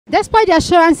Despite the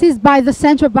assurances by the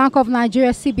Central Bank of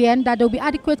Nigeria, CBN, that there will be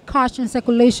adequate cash in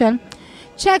circulation,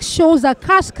 checks shows that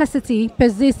cash scarcity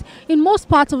persists in most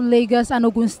parts of Lagos and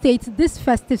Ogun State this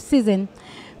festive season.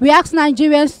 We asked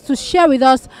Nigerians to share with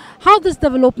us how this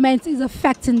development is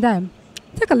affecting them.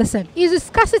 Take a listen. Is the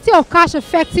scarcity of cash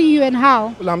affecting you and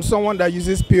how? Well, I'm someone that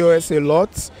uses POS a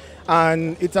lot,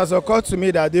 and it has occurred to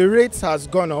me that the rates has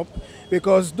gone up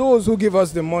because those who give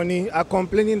us the money are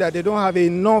complaining that they don't have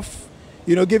enough,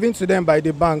 given to them by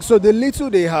the bank. So the little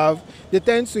they have, they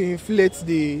tend to inflate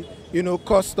the,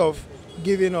 cost of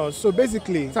giving us. So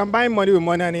basically, I'm buying money with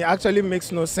money and it actually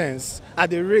makes no sense at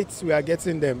the rates we are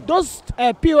getting them. Those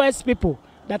POS people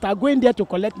that are going there to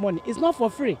collect money, it's not for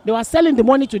free. They are selling the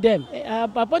money to them.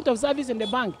 A point of service in the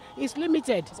bank is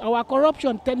limited. Our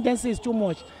corruption tendency is too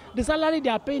much. The salary they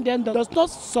are paying them does not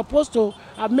supposed to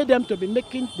have made them to be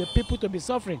making the people to be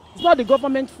suffering. It's not the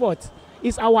government's fault.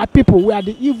 It's our people. We are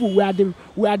the evil. We are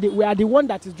the one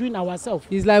that is doing ourselves.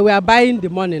 It's like we are buying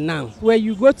the money now. When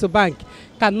you go to bank,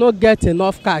 cannot get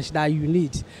enough cash that you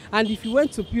need. And if you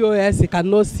went to POS, you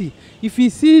cannot see. If you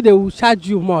see, they will charge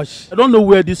you much. I don't know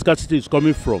where this scarcity is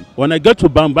coming from. When I get to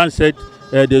bank said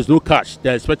there's no cash.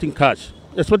 They're expecting cash.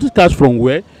 Expecting cash from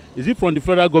where? Is it from the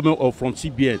federal government or from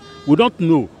CBN? We don't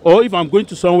know. Or if I'm going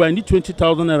to somewhere, I need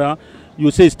 20,000 naira. You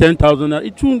say it's 10,000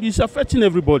 naira. It's affecting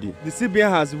everybody. The CBN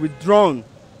has withdrawn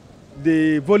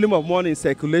the volume of money in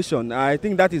circulation. I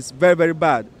think that is very, very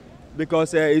bad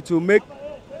because it will make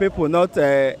people not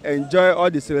enjoy all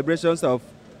the celebrations of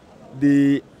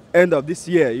the end of this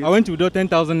year. I went to withdraw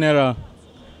 10,000 naira,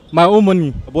 my own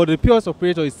money, but the POS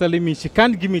operator is telling me she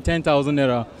can't give me 10,000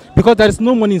 naira because there is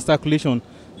no money in circulation.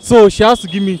 So she has to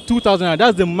give me 2,000 naira.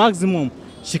 That's the maximum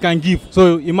she can give.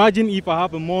 So imagine if I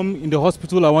have a mom in the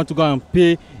hospital I want to go and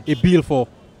pay a bill for.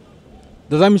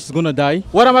 Does that mean she's going to die?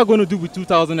 What am I going to do with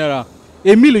 2,000 naira?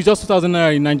 A meal is just 2,000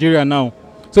 naira in Nigeria now.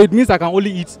 So it means I can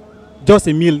only eat just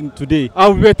a meal today.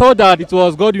 And we were told that it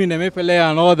was Godwin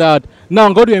Emefiele and all that.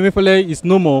 Now Godwin Emefiele is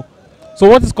no more. So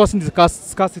what is causing the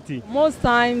scarcity? Most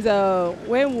times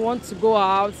when we want to go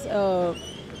out,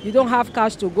 you don't have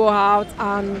cash to go out.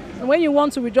 And when you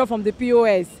want to withdraw from the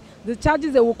POS, the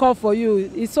charges they will call for you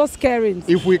is so scary.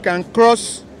 If we can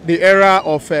cross the era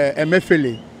of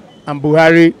Emefiele and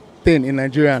Buhari thing in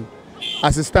Nigeria,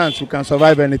 as it stands, we can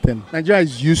survive anything. Nigeria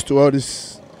is used to all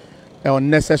this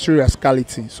unnecessary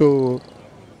rascality, so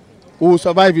we will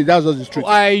survive it. That's just the truth.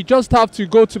 I just have to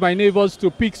go to my neighbors to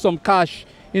pick some cash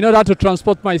in order to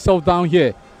transport myself down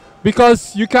here,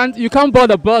 because you can't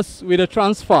board a bus with a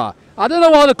transfer. I don't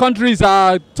know what the countries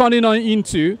are turning on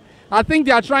into. I think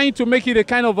they are trying to make it a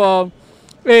kind of a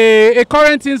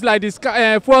current things like this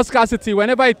fuel scarcity.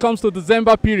 Whenever it comes to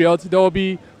December period, there will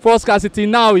be fuel scarcity.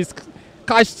 Now it's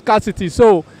cash scarcity.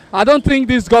 So I don't think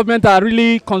this government are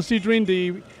really considering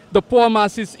the poor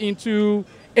masses into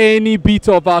any bit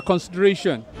of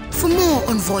consideration. For more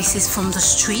on Voices from the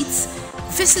Streets,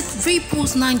 visit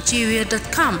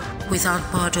reposenigeria.com. Without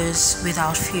borders,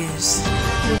 without fears.